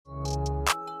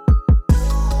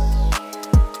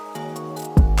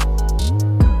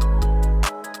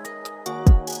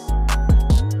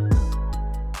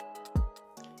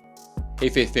Hey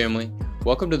Faith Family,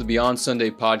 welcome to the Beyond Sunday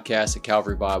podcast at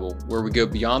Calvary Bible, where we go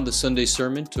beyond the Sunday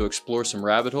sermon to explore some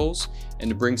rabbit holes and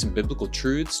to bring some biblical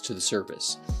truths to the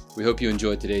surface. We hope you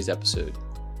enjoyed today's episode.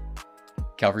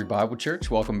 Calvary Bible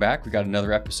Church, welcome back. We got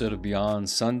another episode of Beyond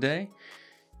Sunday.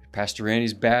 Pastor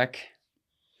Randy's back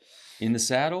in the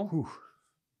saddle,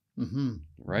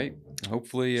 right?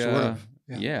 Hopefully, sort of.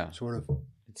 Yeah, Sort of.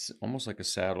 It's almost like a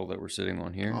saddle that we're sitting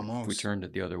on here. Almost. If we turned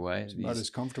it the other way. It's about as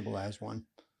comfortable as one.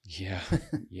 Yeah,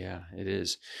 it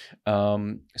is.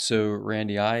 So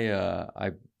Randy,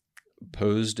 I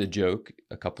posed a joke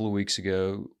a couple of weeks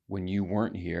ago when you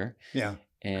weren't here. Yeah.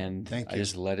 And Thank I you.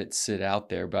 just let it sit out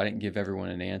there, but I didn't give everyone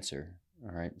an answer.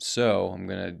 All right. So I'm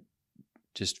going to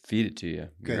just feed it to you.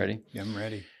 Good. You ready? Yeah, I'm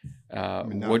ready.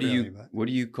 What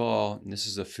do you call, and this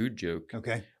is a food joke.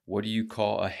 Okay. What do you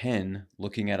call a hen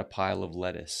looking at a pile of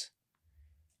lettuce?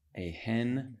 A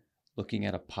hen looking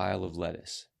at a pile of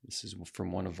lettuce. This is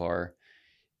from one of our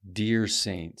dear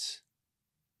saints.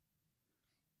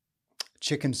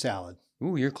 Chicken salad.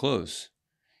 Ooh, you're close.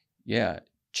 Yeah,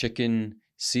 chicken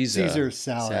Caesar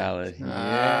salad.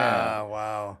 Yeah.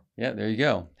 Wow. Yeah, there you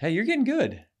go. Hey, you're getting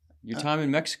good. Your time in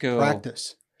Mexico.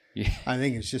 Practice. Yeah. I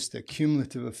think it's just the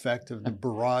cumulative effect of the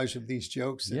barrage of these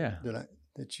jokes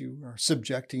that you are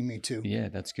subjecting me to. Yeah,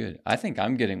 that's good. I think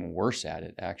I'm getting worse at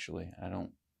it, actually. I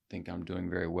don't think I'm doing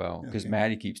very well because Okay.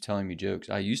 Maddie keeps telling me jokes.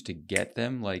 I used to get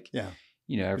them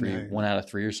every 1 out of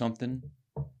 3 or something.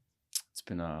 It's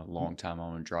been a long time.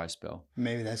 I'm on a dry spell.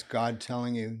 Maybe that's God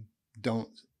telling you, don't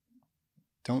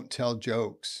tell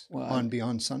jokes on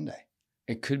Beyond Sunday.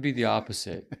 It could be the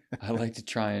opposite. I like to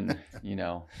try and,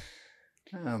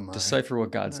 decipher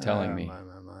what God's telling me.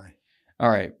 My. All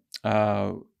right.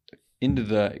 Into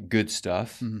the good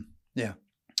stuff. Mm-hmm. Yeah.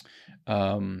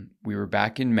 We were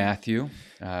back in Matthew.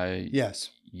 Yes.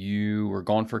 You were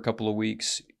gone for a couple of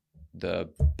weeks. The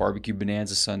Barbecue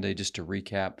Bonanza Sunday, just to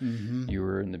recap, you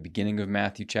were in the beginning of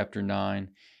Matthew chapter 9,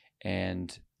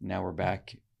 and now we're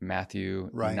back Matthew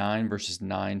 9, verses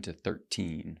 9 to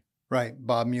 13. Right.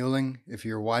 Bob Mueling, if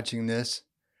you're watching this,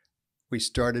 we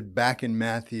started back in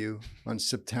Matthew on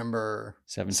September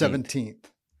 17th.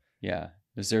 Yeah.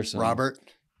 Is there some Robert?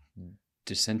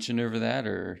 dissension over that,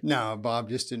 or? No, Bob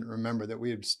just didn't remember that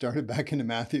we had started back into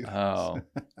Matthew. Oh,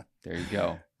 there you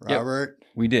go. Robert? Yep,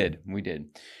 we did.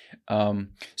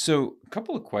 So a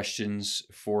couple of questions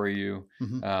for you,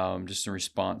 just in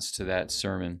response to that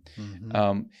sermon.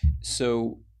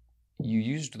 So you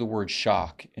used the word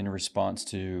shock in response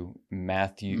to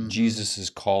Matthew,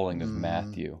 Jesus's calling of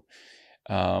Matthew.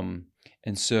 And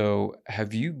so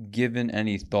have you given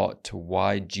any thought to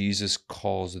why Jesus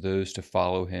calls those to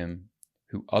follow him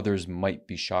who others might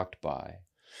be shocked by?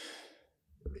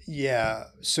 Yeah.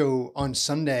 So on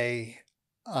Sunday,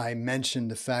 I mentioned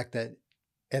the fact that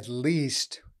at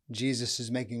least Jesus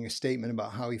is making a statement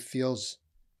about how he feels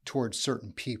towards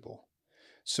certain people.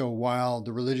 So while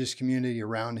the religious community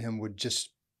around him would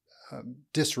just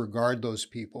disregard those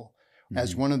people,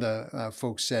 as one of the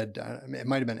folks said, it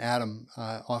might have been Adam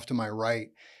off to my right,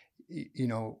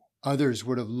 others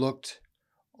would have looked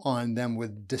on them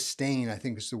with disdain, I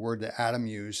think is the word that Adam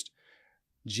used.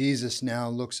 Jesus now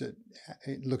looks at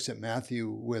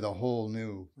Matthew with a whole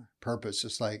new purpose.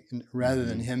 It's like, rather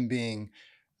than him being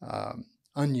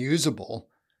unusable,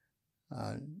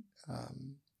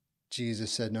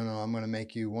 Jesus said, no, I'm going to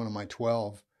make you one of my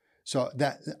 12. So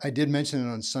that I did mention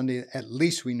it on Sunday. At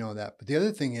least we know that. But the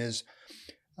other thing is,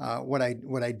 what I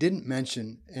didn't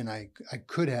mention, and I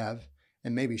could have,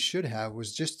 and maybe should have,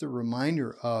 was just the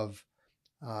reminder of,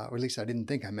 or at least I didn't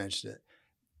think I mentioned it.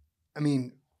 I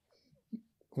mean,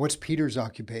 what's Peter's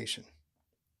occupation?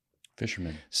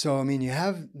 Fisherman. So, you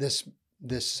have this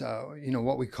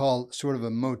what we call sort of a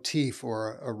motif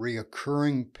or a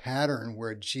reoccurring pattern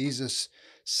where Jesus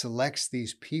selects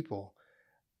these people,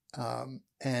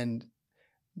 and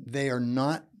they are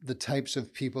not the types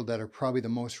of people that are probably the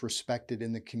most respected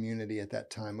in the community at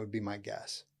that time, would be my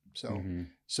guess. So,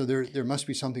 so there must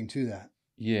be something to that.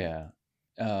 Yeah.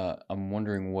 I'm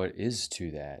wondering what is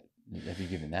to that. Have you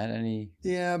given that any?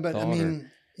 Yeah, but thought,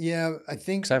 I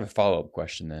think. 'Cause I have a follow-up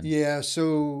question then. Yeah.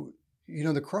 So,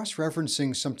 the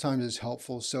cross-referencing sometimes is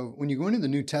helpful. So when you go into the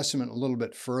New Testament a little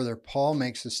bit further, Paul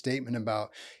makes a statement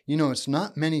about, it's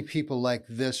not many people like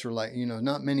this, or like,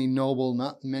 not many noble,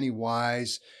 not many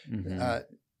wise,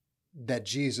 that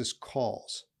Jesus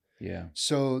calls. Yeah.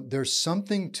 So there's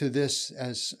something to this,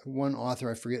 as one author,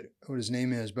 I forget what his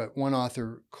name is, but one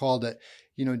author called it,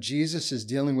 Jesus is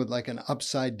dealing with like an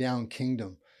upside down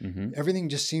kingdom. Everything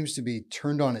just seems to be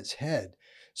turned on its head.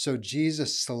 So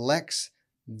Jesus selects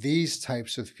these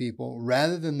types of people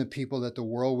rather than the people that the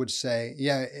world would say,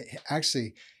 yeah,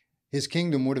 actually, his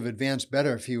kingdom would have advanced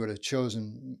better if he would have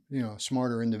chosen,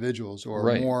 smarter individuals or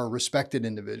Right. more respected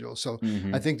individuals. So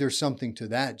I think there's something to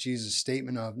that, Jesus'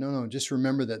 statement of, no, just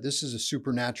remember that this is a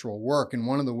supernatural work. And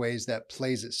one of the ways that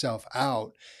plays itself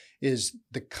out is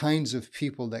the kinds of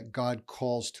people that God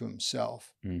calls to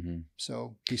himself.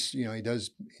 So he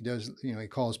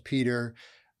calls Peter.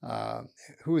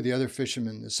 Who are the other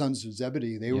fishermen? The sons of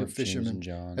Zebedee. They were fishermen. James and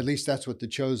John. At least that's what The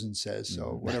Chosen says.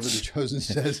 So whatever The Chosen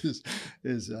says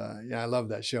is I love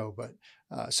that show. But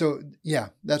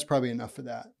that's probably enough for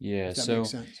that. Yeah, if that so makes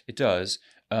sense. it does.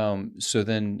 So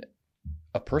then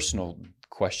a personal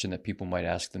question that people might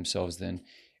ask themselves then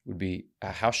would be,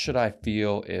 how should I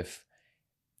feel if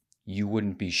you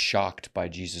wouldn't be shocked by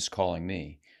Jesus calling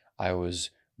me? I was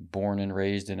born and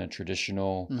raised in a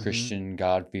traditional Christian,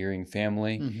 God-fearing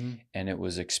family, and it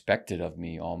was expected of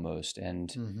me almost.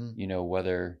 And,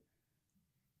 whether,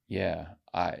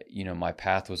 my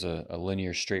path was a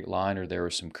linear straight line or there were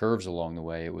some curves along the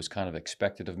way, it was kind of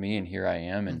expected of me, and here I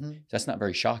am. And that's not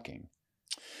very shocking.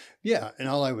 Yeah. And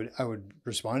I would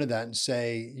respond to that and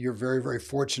say, you're very, very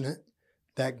fortunate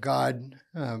that God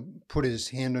put his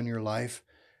hand on your life.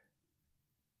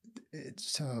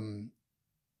 It's,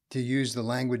 to use the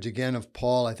language again of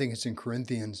Paul, I think it's in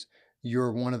Corinthians,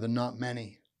 you're one of the not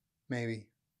many, maybe.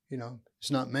 It's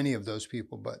not many of those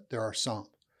people, but there are some.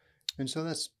 And so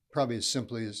that's probably as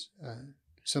simply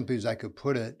as I could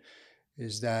put it,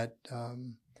 is that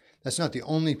that's not the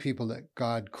only people that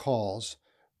God calls,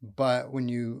 but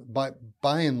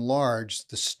by and large,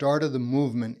 the start of the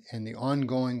movement and the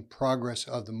ongoing progress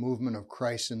of the movement of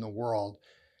Christ in the world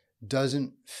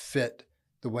doesn't fit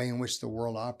the way in which the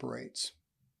world operates.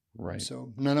 Right.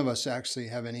 So none of us actually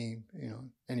have any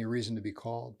reason to be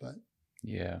called, but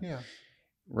yeah.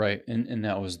 Right. And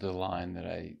that was the line that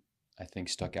I think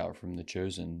stuck out from The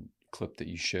Chosen clip that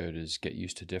you showed, is get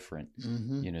used to different.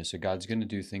 So God's going to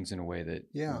do things in a way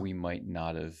that we might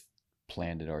not have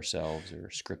planned it ourselves or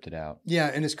scripted out. Yeah.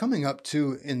 And it's coming up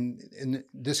too in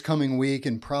this coming week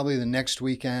and probably the next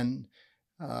weekend.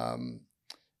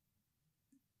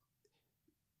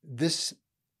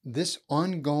 This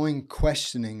ongoing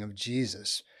questioning of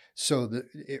Jesus. So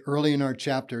early in our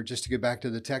chapter, just to get back to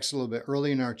the text a little bit,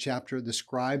 early in our chapter, the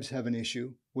scribes have an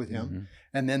issue with him.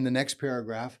 And then the next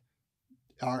paragraph,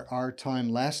 our time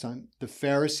last time, the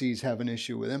Pharisees have an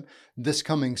issue with him. This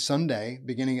coming Sunday,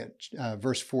 beginning at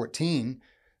verse 14,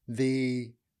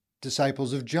 the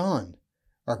disciples of John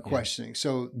are questioning.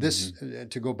 So this,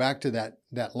 to go back to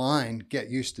that line, get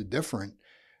used to different,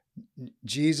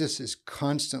 Jesus is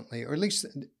constantly, or at least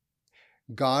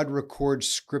God records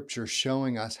scripture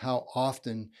showing us how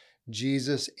often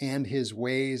Jesus and his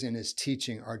ways and his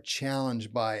teaching are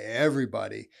challenged by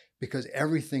everybody because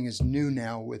everything is new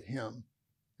now with him.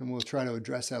 And we'll try to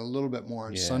address that a little bit more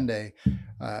on Sunday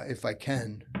if I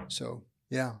can. So,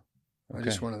 I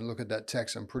just want to look at that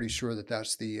text. I'm pretty sure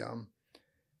that's the...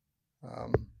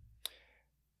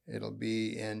 It'll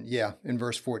be in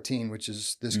verse 14, which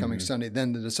is this coming Sunday.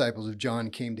 Then the disciples of John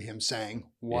came to him saying,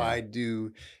 how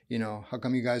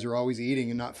come you guys are always eating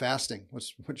and not fasting?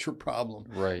 What's your problem?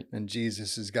 Right. And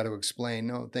Jesus has got to explain,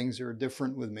 no, things are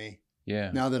different with me.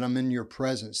 Yeah. Now that I'm in your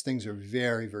presence, things are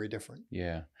very, very different.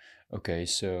 Yeah. Okay.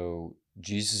 So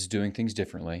Jesus is doing things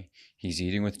differently. He's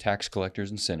eating with tax collectors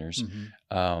and sinners.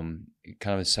 Kind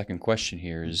of the second question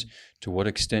here is, to what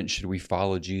extent should we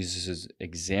follow Jesus's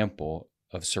example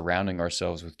of surrounding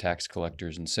ourselves with tax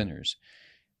collectors and sinners?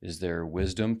 Is there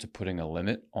wisdom to putting a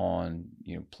limit on,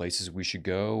 places we should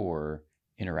go or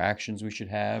interactions we should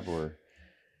have? Or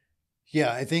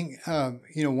I think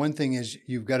one thing is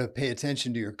you've got to pay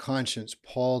attention to your conscience.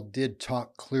 Paul did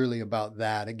talk clearly about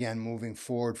that. Again, moving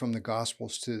forward from the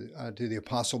Gospels to the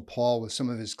Apostle Paul with some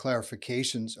of his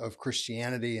clarifications of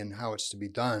Christianity and how it's to be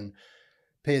done.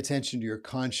 Pay attention to your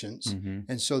conscience.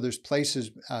 And so there's places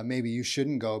maybe you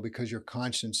shouldn't go because your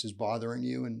conscience is bothering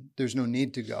you and there's no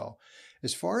need to go.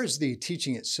 As far as the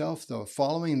teaching itself, though,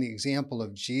 following the example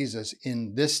of Jesus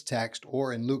in this text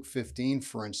or in Luke 15,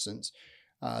 for instance,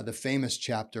 the famous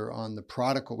chapter on the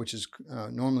prodigal, which is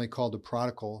normally called the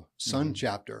prodigal son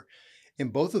chapter. In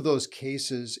both of those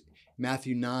cases,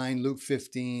 Matthew 9, Luke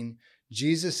 15,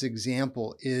 Jesus'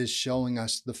 example is showing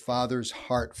us the Father's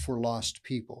heart for lost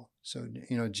people. So,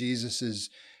 Jesus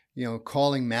is,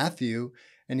 calling Matthew,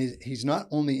 and he's not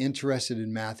only interested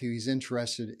in Matthew, he's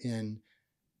interested in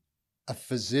a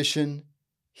physician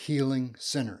healing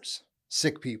sinners,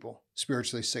 sick people,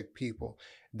 spiritually sick people.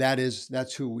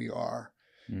 That's who we are.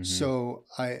 So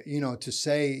to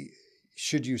say,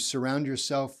 should you surround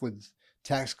yourself with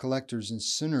tax collectors and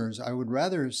sinners? I would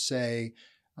rather say,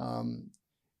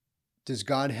 Does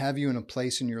God have you in a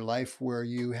place in your life where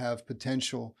you have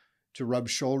potential to rub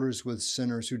shoulders with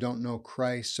sinners who don't know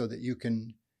Christ so that you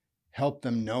can help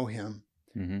them know him?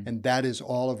 Mm-hmm. And that is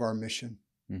all of our mission.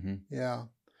 Mm-hmm. Yeah.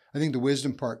 I think the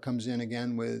wisdom part comes in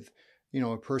again with,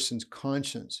 a person's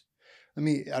conscience.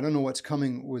 I don't know what's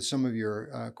coming with some of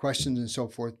your questions and so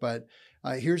forth, but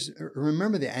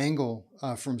remember the angle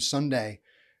from Sunday.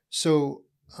 So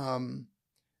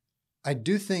I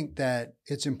do think that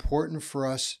it's important for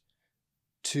us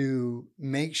to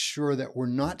make sure that we're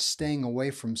not staying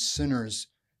away from sinners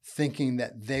thinking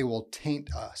that they will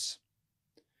taint us.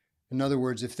 In other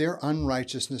words, if their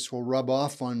unrighteousness will rub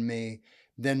off on me,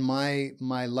 then my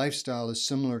lifestyle is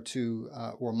similar to,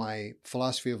 or my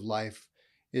philosophy of life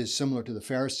is similar to the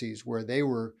Pharisees, where they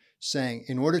were saying,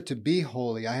 in order to be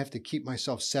holy, I have to keep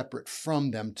myself separate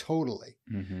from them totally.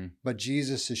 Mm-hmm. But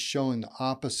Jesus is showing the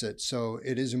opposite. So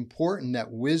it is important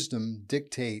that wisdom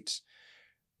dictates.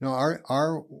 We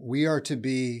are to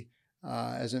be,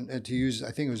 to use,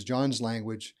 I think it was John's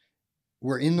language,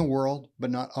 we're in the world,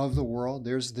 but not of the world.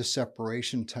 There's the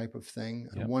separation type of thing,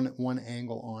 Yep. one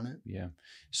angle on it. Yeah.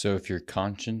 So if your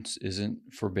conscience isn't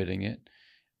forbidding it,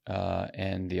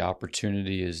 and the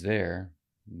opportunity is there,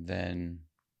 then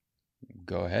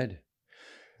go ahead,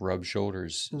 rub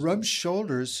shoulders. Rub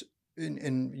shoulders,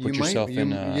 and Put yourself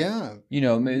in a,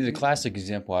 yeah. Maybe the classic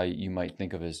example you might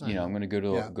think of is, I'm going to go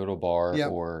to a bar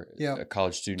Yep. or Yep. a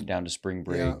college student down to spring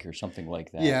break or something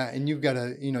like that. Yeah, and you've got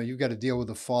to deal with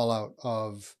the fallout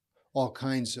of all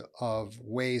kinds of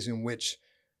ways in which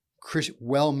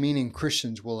well-meaning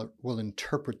Christians will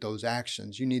interpret those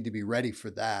actions. You need to be ready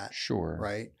for that. Sure.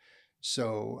 Right.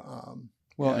 So,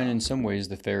 and in some ways,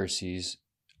 the Pharisees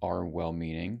are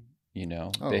well-meaning.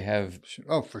 They have.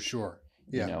 Oh, for sure.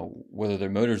 Yeah. Whether their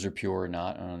motives are pure or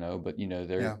not, I don't know. But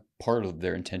they're part of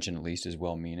their intention, at least, is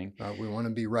well-meaning. We want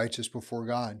to be righteous before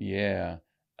God. Yeah.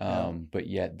 But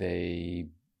yet they,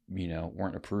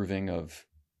 weren't approving of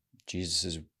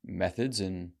Jesus's methods,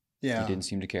 and he didn't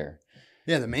seem to care.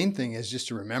 Yeah, the main thing is just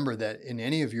to remember that in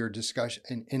any of your discussion,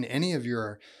 in any of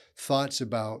your thoughts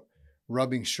about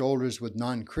rubbing shoulders with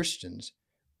non-Christians,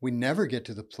 we never get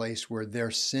to the place where their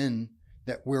sin,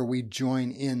 where we join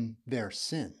in their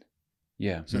sin.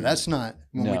 Yeah. So that's not,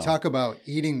 when we talk about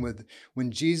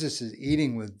when Jesus is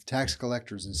eating with tax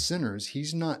collectors and sinners,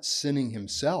 he's not sinning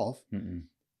himself. Mm-mm.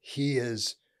 He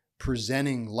is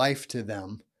presenting life to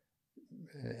them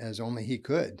as only he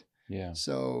could. Yeah.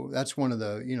 So that's one of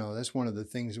the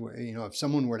things where, if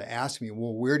someone were to ask me,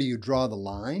 well, where do you draw the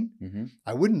line? Mm-hmm.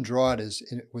 I wouldn't draw it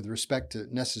with respect to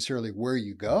necessarily where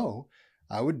you go.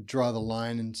 I would draw the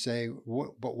line and say,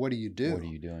 but what do you do? What are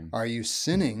you doing? Are you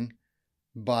sinning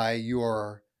by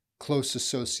your close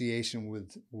association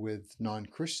with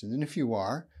non-Christians? And if you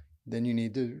are, then you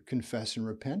need to confess and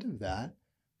repent of that.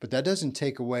 But that doesn't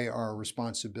take away our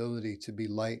responsibility to be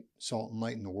light, salt, and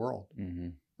light in the world. Mm-hmm.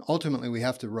 Ultimately, we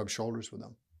have to rub shoulders with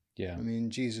them. Yeah. I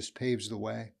mean, Jesus paves the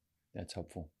way. That's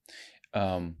helpful.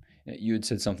 You had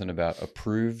said something about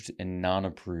approved and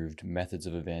non-approved methods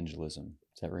of evangelism.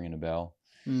 Is that ringing a bell?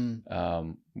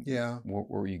 Yeah. What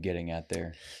were you getting at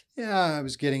there? Yeah, I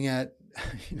was getting at,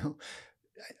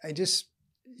 I just,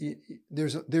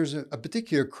 there's a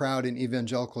particular crowd in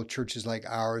evangelical churches like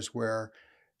ours where,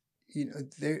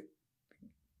 you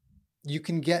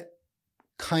can get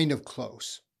kind of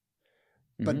close.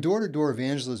 But door-to-door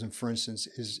evangelism, for instance,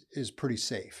 is pretty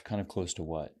safe. Kind of close to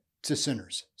what? To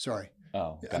sinners. Sorry.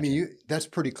 Oh, gotcha. I mean, that's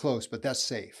pretty close, but that's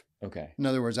safe. Okay. In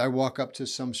other words, I walk up to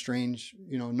some strange,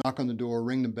 knock on the door,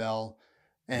 ring the bell,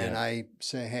 and I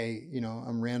say, hey,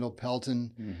 I'm Randall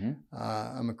Pelton. Mm-hmm.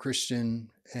 I'm a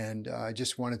Christian, and I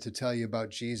just wanted to tell you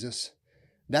about Jesus.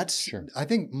 That's sure. I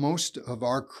think most of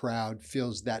our crowd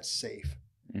feels that's safe.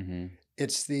 Mm-hmm.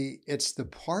 It's the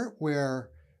part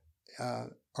where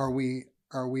are we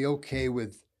okay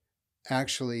with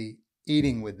actually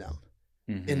eating with them?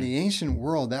 Mm-hmm. In the ancient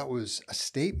world, that was a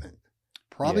statement,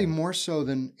 probably more so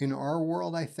than in our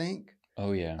world, I think.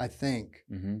 Oh yeah, I think.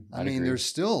 Mm-hmm. I mean, agree.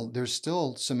 There's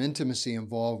still some intimacy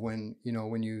involved when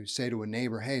you say to a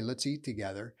neighbor, "Hey, let's eat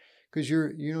together," because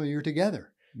you're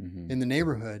together in the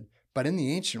neighborhood. But in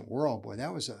the ancient world, boy,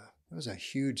 that was a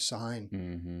huge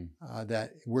sign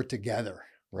that we're together,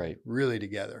 right? Really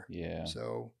together. Yeah.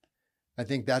 So I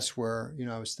think that's where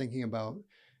I was thinking about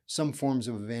some forms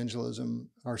of evangelism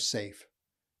are safe.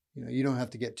 You don't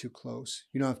have to get too close.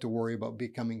 You don't have to worry about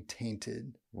becoming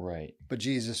tainted. Right. But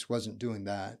Jesus wasn't doing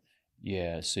that.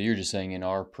 Yeah. So you're just saying in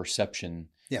our perception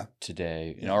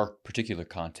today, in our particular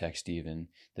context even,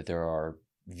 that there are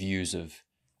views of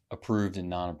approved and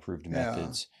non-approved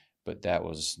methods, but that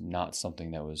was not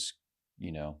something that was,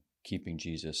 keeping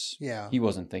Jesus. Yeah. He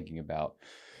wasn't thinking about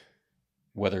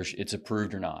whether it's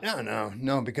approved or not.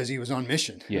 No, because he was on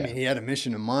mission. Yeah. I mean, he had a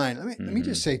mission in mind. Let me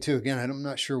just say too, again, I'm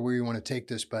not sure where you want to take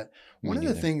this, but one of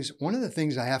the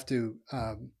things I have to,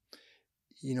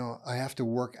 I have to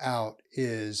work out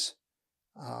is,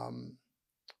 I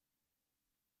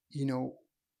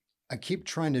keep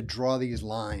trying to draw these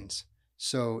lines.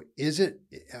 So is it,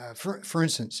 for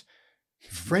instance,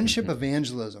 friendship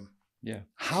evangelism? Yeah.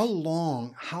 How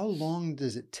long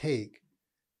does it take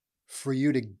for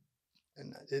you to,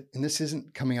 and this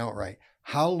isn't coming out right,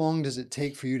 how long does it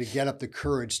take for you to get up the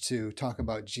courage to talk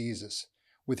about Jesus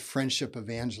with friendship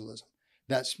evangelism?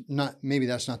 Maybe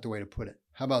that's not the way to put it.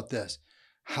 How about this?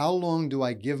 How long do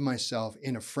I give myself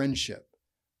in a friendship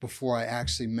before I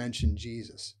actually mention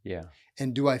Jesus? Yeah.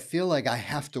 And do I feel like I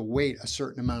have to wait a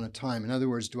certain amount of time? In other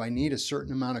words, do I need a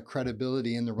certain amount of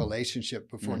credibility in the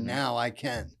relationship before now I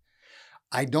can?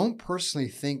 I don't personally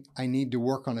think I need to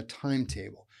work on a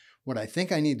timetable. What I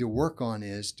think I need to work on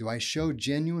is, do I show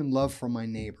genuine love for my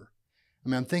neighbor? I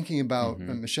mean, I'm thinking about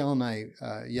Michelle and I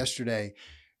yesterday,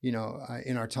 in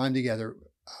our time together,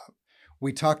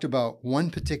 we talked about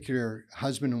one particular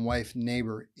husband and wife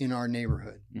neighbor in our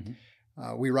neighborhood.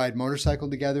 We ride motorcycle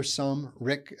together some.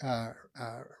 Rick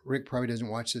probably doesn't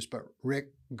watch this, but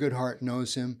Rick Goodhart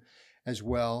knows him as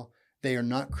well. They are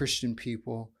not Christian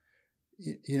people.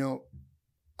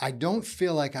 I don't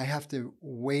feel like I have to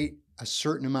wait a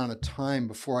certain amount of time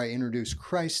before I introduce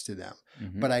Christ to them.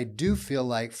 But I do feel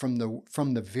like from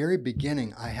the very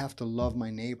beginning, I have to love my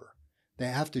neighbor. They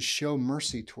have to show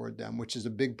mercy toward them, which is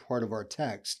a big part of our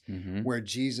text, where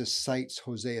Jesus cites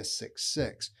Hosea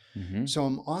 6:6. So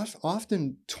I'm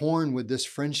often torn with this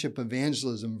friendship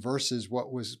evangelism versus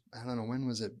what was, I don't know, when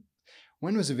was it?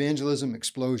 When was evangelism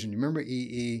explosion? You remember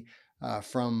E.E.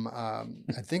 From,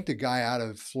 I think the guy out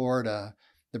of Florida,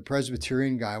 the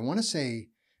Presbyterian guy, I want to say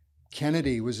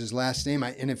Kennedy was his last name.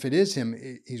 And if it is him,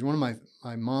 he's one of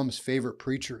my mom's favorite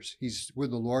preachers. He's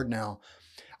with the Lord now.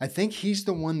 I think he's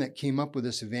the one that came up with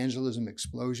this evangelism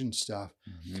explosion stuff.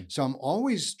 So I'm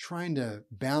always trying to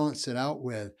balance it out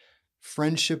with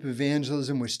friendship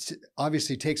evangelism, which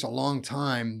obviously takes a long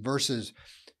time, versus,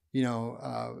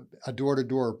 a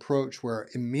door-to-door approach where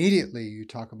immediately you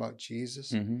talk about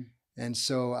Jesus. And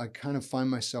so I kind of find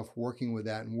myself working with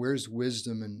that. And where's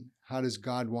wisdom, and how does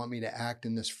God want me to act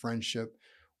in this friendship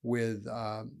with,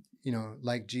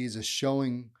 like Jesus,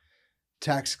 showing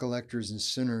tax collectors and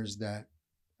sinners that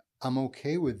I'm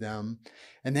okay with them.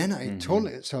 And then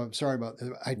so I'm sorry about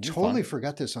that. I totally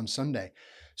forgot this on Sunday.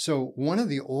 So one of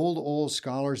the old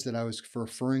scholars that I was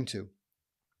referring to,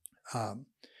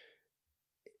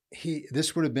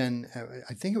 this would have been,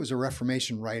 I think it was a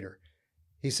Reformation writer.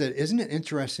 He said, isn't it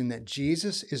interesting that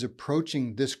Jesus is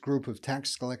approaching this group of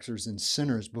tax collectors and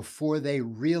sinners before they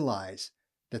realize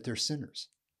that they're sinners?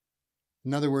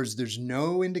 In other words, there's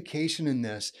no indication in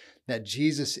this that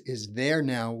Jesus is there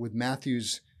now with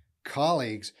Matthew's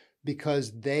colleagues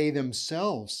because they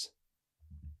themselves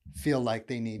feel like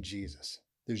they need Jesus.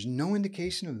 There's no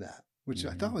indication of that, which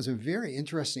I thought was a very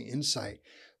interesting insight.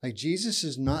 Like, Jesus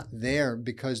is not there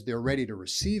because they're ready to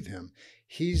receive him.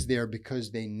 He's there because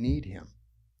they need him.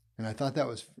 And I thought that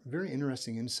was very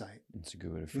interesting insight. That's a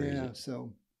good way to phrase it.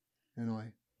 So anyway,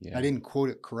 I didn't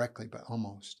quote it correctly, but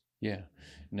almost. Yeah,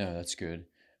 no, that's good.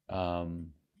 Tell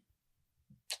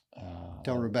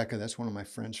Rebecca that's one of my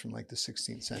friends from like the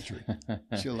 16th century.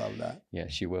 She'll love that. Yeah,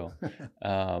 she will.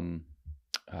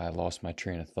 I lost my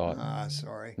train of thought.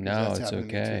 Sorry. No, it's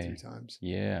okay. 2 or 3 times.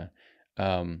 Yeah.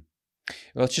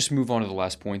 Let's just move on to the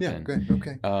last point then. Yeah, good.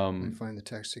 Okay. Let me find the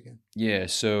text again. Yeah,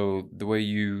 so the way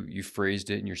you phrased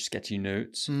it in your sketchy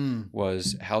notes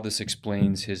was how this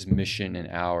explains his mission and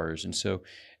ours. And so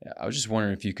I was just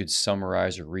wondering if you could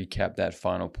summarize or recap that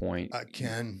final point. I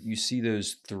can. You see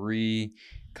those 3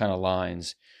 kind of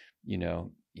lines,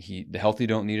 the healthy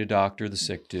don't need a doctor, the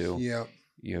sick do. Yeah.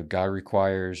 God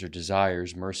requires or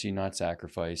desires mercy, not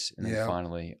sacrifice. And then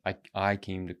finally, I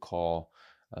came to call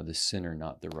the sinner,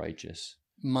 not the righteous.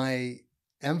 My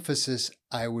emphasis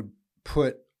I would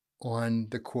put on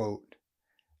the quote,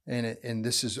 and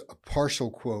this is a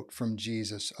partial quote from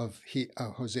Jesus of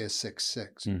Hosea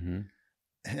 6:6.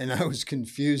 And I was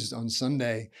confused on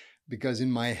Sunday because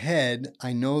in my head,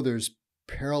 I know there's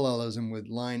parallelism with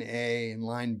line A and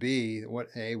line B. What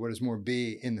is more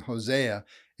B in Hosea?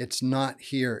 It's not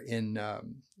here in,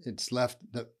 it's left,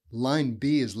 the line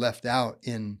B is left out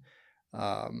in.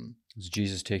 Is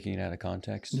Jesus taking it out of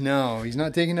context? No, he's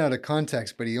not taking it out of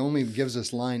context, but he only gives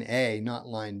us line A, not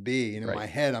line B. And in my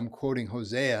head, I'm quoting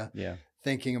Hosea,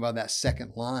 thinking about that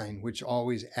second line, which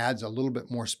always adds a little bit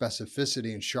more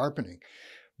specificity and sharpening.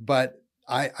 But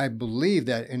I believe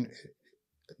that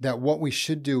that what we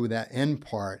should do with that end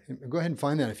part, go ahead and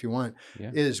find that if you want,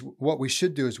 is what we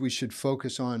should do is we should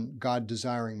focus on God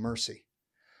desiring mercy.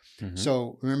 Mm-hmm.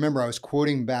 So remember, I was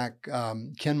quoting back,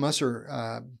 Ken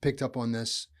Musser picked up on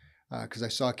this because I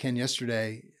saw Ken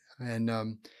yesterday,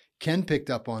 and Ken picked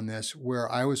up on this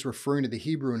where I was referring to the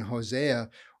Hebrew in Hosea.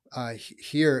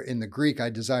 Here in the Greek, I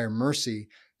desire mercy.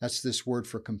 That's this word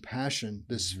for compassion,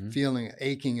 this feeling,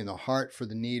 aching in the heart for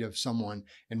the need of someone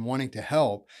and wanting to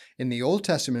help. In the Old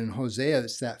Testament, in Hosea,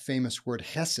 it's that famous word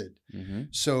chesed.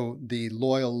 So the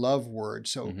loyal love word.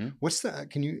 So what's the,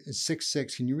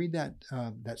 6:6, can you read that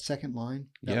that second line,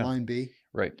 line B?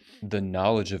 Right. The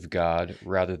knowledge of God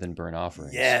rather than burnt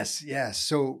offerings. Yes.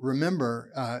 So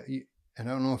remember, and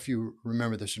I don't know if you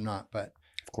remember this or not, but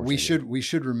we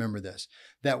should remember this,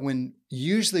 that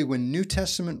usually when New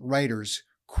Testament writers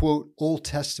quote Old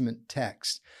Testament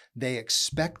text, they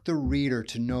expect the reader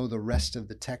to know the rest of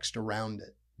the text around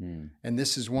it. And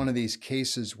this is one of these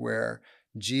cases where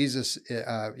Jesus,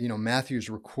 Matthew's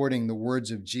recording the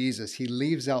words of Jesus. He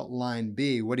leaves out line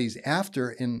B. What he's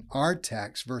after in our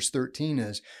text, verse 13,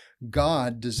 is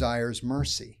God desires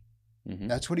mercy.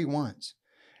 That's what he wants.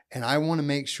 And I want to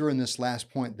make sure in this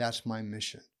last point, that's my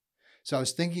mission. So I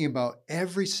was thinking about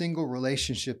every single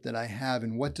relationship that I have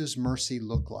and what does mercy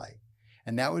look like?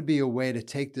 And that would be a way to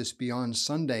take this beyond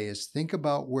Sunday, is think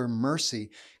about where mercy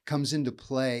comes into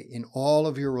play in all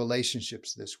of your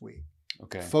relationships this week.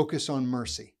 Okay. Focus on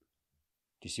mercy.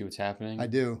 Do you see what's happening? I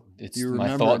do. It's you my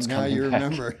remember thoughts now. You back.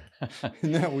 Remember.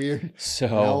 Isn't that weird? So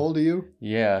how old are you?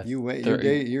 Yeah, you wait.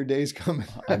 Your day's coming.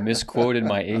 I misquoted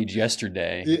my age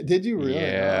yesterday. Did you really?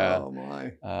 Yeah. Oh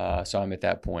my. So I'm at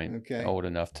that point, okay, old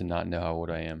enough to not know how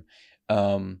old I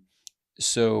am.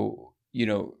 So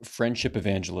friendship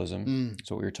evangelism.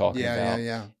 That's what we were talking about.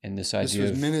 Yeah. And this idea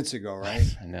was minutes ago, right?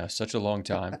 I know, such a long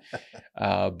time.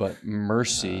 But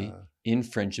mercy in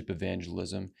friendship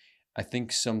evangelism. I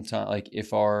think sometimes, like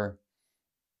if our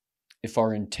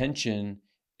intention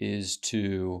is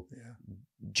to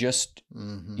just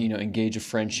engage a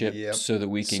friendship so that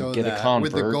we can get a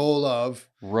convert with the goal of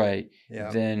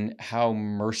then how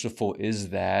merciful is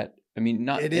that? I mean,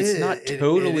 it's not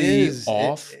totally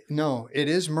off. No, it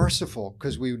is merciful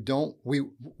because we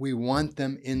want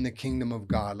them in the kingdom of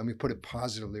God. Let me put it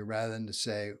positively rather than to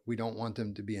say we don't want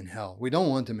them to be in hell. We don't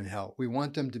want them in hell. We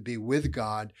want them to be with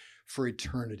God for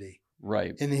eternity.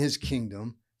 Right. In his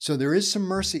kingdom. So there is some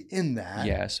mercy in that.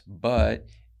 Yes, but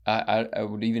I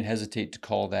would even hesitate to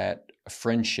call that a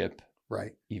friendship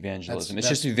evangelism. It's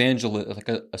just evangelism, like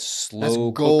a slow,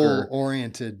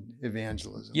 goal-oriented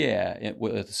evangelism. Yeah,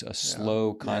 it's a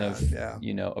slow kind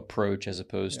of approach as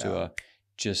opposed to a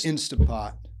just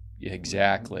Instapot. Yeah,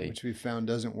 exactly. Which we found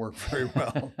doesn't work very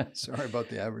well. Sorry about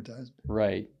the advertisement.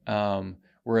 Right.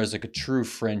 Whereas like a true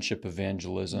friendship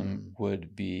evangelism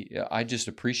would be, I just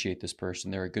appreciate this person.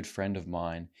 They're a good friend of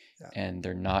mine and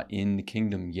they're not in the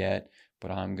kingdom yet, but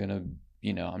I'm going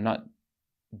to, I'm not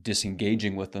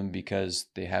disengaging with them because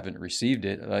they haven't received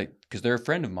it, because they're a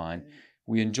friend of mine.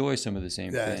 We enjoy some of the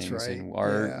same things. That's right.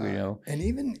 And and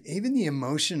even the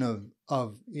emotion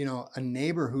of a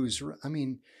neighbor who's,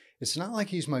 it's not like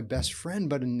he's my best friend,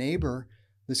 but a neighbor,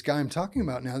 this guy I'm talking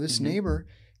about now, this neighbor,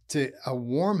 to a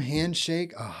warm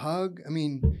handshake, a hug.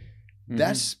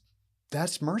 That's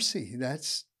mercy.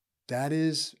 That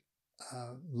is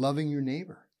loving your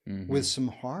neighbor with some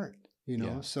heart.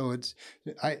 So it's,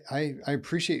 I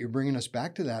appreciate you bringing us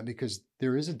back to that because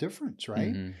there is a difference,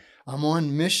 right? I'm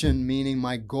on mission, meaning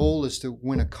my goal is to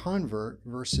win a convert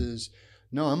versus,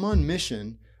 no, I'm on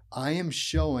mission. I am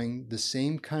showing the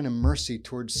same kind of mercy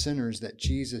towards sinners that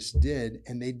Jesus did,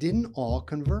 and they didn't all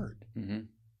convert,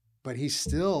 but he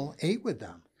still ate with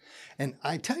them. And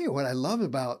I tell you what I love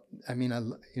about,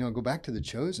 go back to The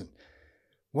Chosen.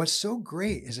 What's so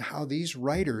great is how these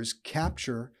writers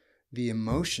capture the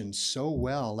emotions so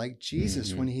well, like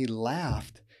Jesus when he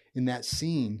laughed in that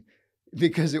scene,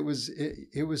 because it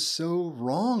was so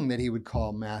wrong that he would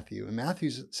call Matthew, and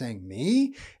Matthew's saying,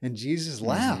 me? And Jesus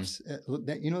laughs,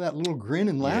 that little grin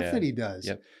and laugh that he does.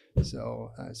 Yep.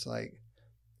 So it's like,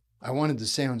 I wanted to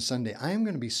say on Sunday, I am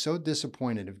going to be so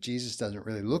disappointed if Jesus doesn't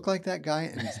really look like that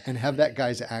guy and have that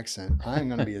guy's accent. I'm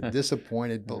going to be a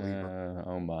disappointed believer.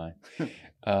 Oh my.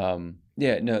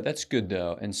 That's good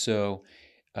though. And so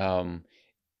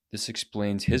this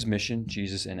explains his mission,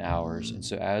 Jesus, and ours. And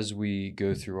so as we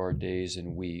go through our days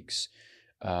and weeks,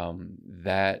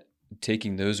 that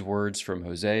taking those words from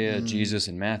Hosea, Jesus,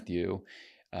 and Matthew,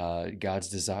 God's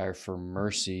desire for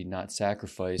mercy, not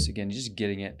sacrifice, again, just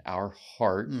getting at our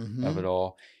heart of it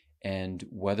all. And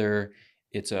whether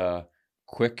it's a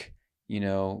quick,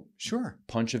 Sure.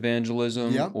 punch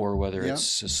evangelism, Yep. or whether Yep.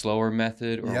 it's a slower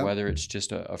method, or Yep. whether it's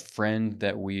just a friend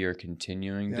that we are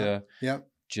continuing to Yep.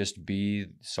 just be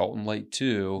salt and light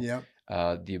to. Yep.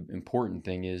 The important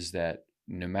thing is that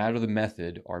no matter the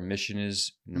method, our mission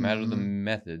is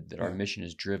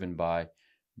driven by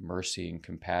mercy and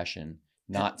compassion,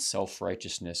 not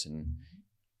self-righteousness and,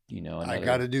 I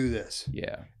got to do this.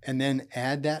 Yeah. And then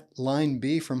add that line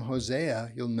B from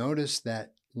Hosea. You'll notice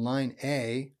that line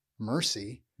A,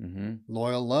 mercy,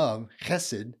 loyal love,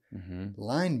 chesed.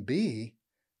 Line B,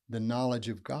 the knowledge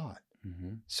of God.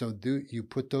 So you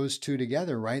put those two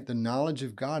together, right? The knowledge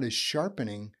of God is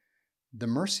sharpening the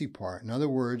mercy part. In other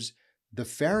words, the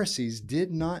Pharisees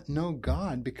did not know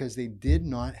God because they did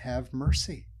not have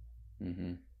mercy.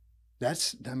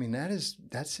 That's an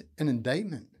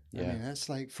indictment. Yeah. I mean, that's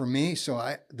like, for me,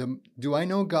 do I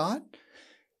know God?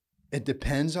 It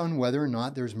depends on whether or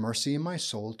not there's mercy in my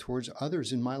soul towards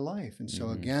others in my life. And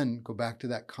so again, go back to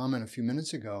that comment a few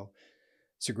minutes ago.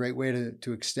 It's a great way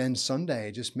to extend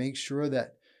Sunday. Just make sure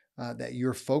that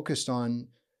you're focused on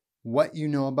what you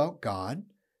know about God.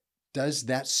 Does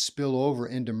that spill over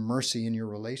into mercy in your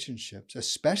relationships,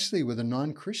 especially with a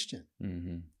non-Christian?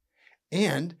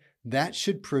 And that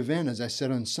should prevent, as I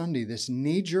said on Sunday, this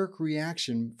knee-jerk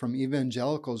reaction from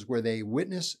evangelicals where they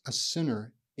witness a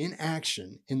sinner in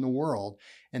action in the world,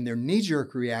 and their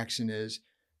knee-jerk reaction is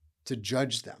to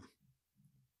judge them.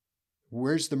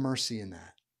 Where's the mercy in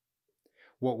that?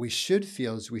 What we should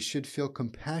feel is we should feel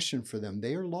compassion for them.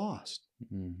 They are lost.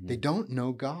 They don't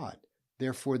know God.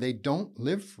 Therefore, they don't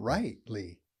live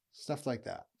rightly. Stuff like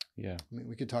that. Yeah. I mean,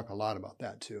 we could talk a lot about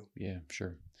that too. Yeah,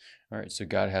 sure. All right. So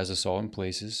God has us all in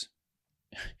places.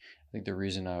 I think the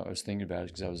reason I was thinking about it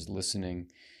is because I was listening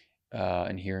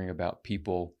and hearing about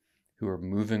people who are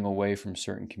moving away from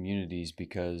certain communities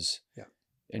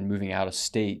and moving out of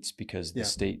states because the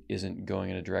state isn't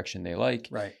going in a direction they like.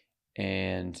 Right.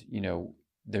 And,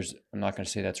 I'm not going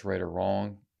to say that's right or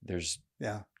wrong. There's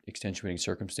extenuating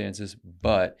circumstances,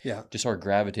 but just our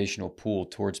gravitational pull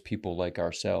towards people like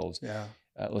ourselves. Yeah.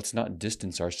 Let's not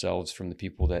distance ourselves from the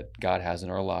people that God has in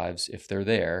our lives if they're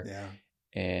there. Yeah.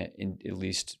 And at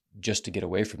least just to get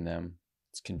away from them,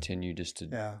 let's continue just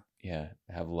to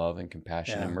have love and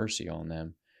compassion and mercy on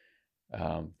them.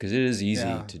 Because it is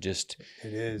easy to just,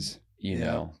 it is,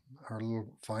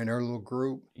 find our little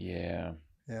group. Yeah.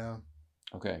 Yeah.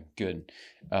 Okay, good.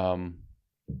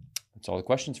 That's all the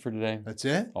questions for today. That's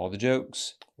it? All the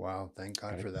jokes. Wow, thank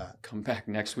God for that. Come back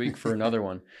next week for another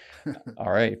one.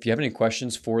 All right. If you have any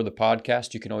questions for the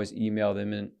podcast, you can always email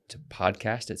them in to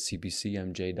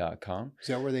podcast@cbcmj.com. Is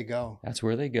that where they go? That's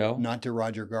where they go. Not to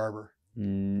Roger Garber.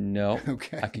 No.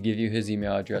 Okay. I could give you his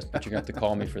email address, but you're going to have to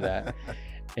call me for that.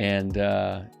 And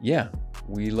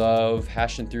we love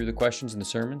hashing through the questions and the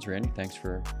sermons. Randy, thanks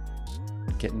for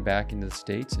getting back into the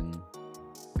States and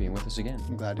being with us again.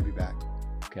 I'm glad to be back.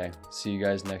 Okay. See you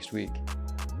guys next week.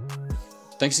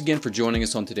 Thanks again for joining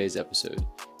us on today's episode.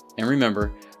 And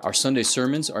remember, our Sunday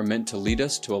sermons are meant to lead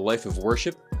us to a life of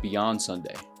worship beyond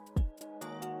Sunday.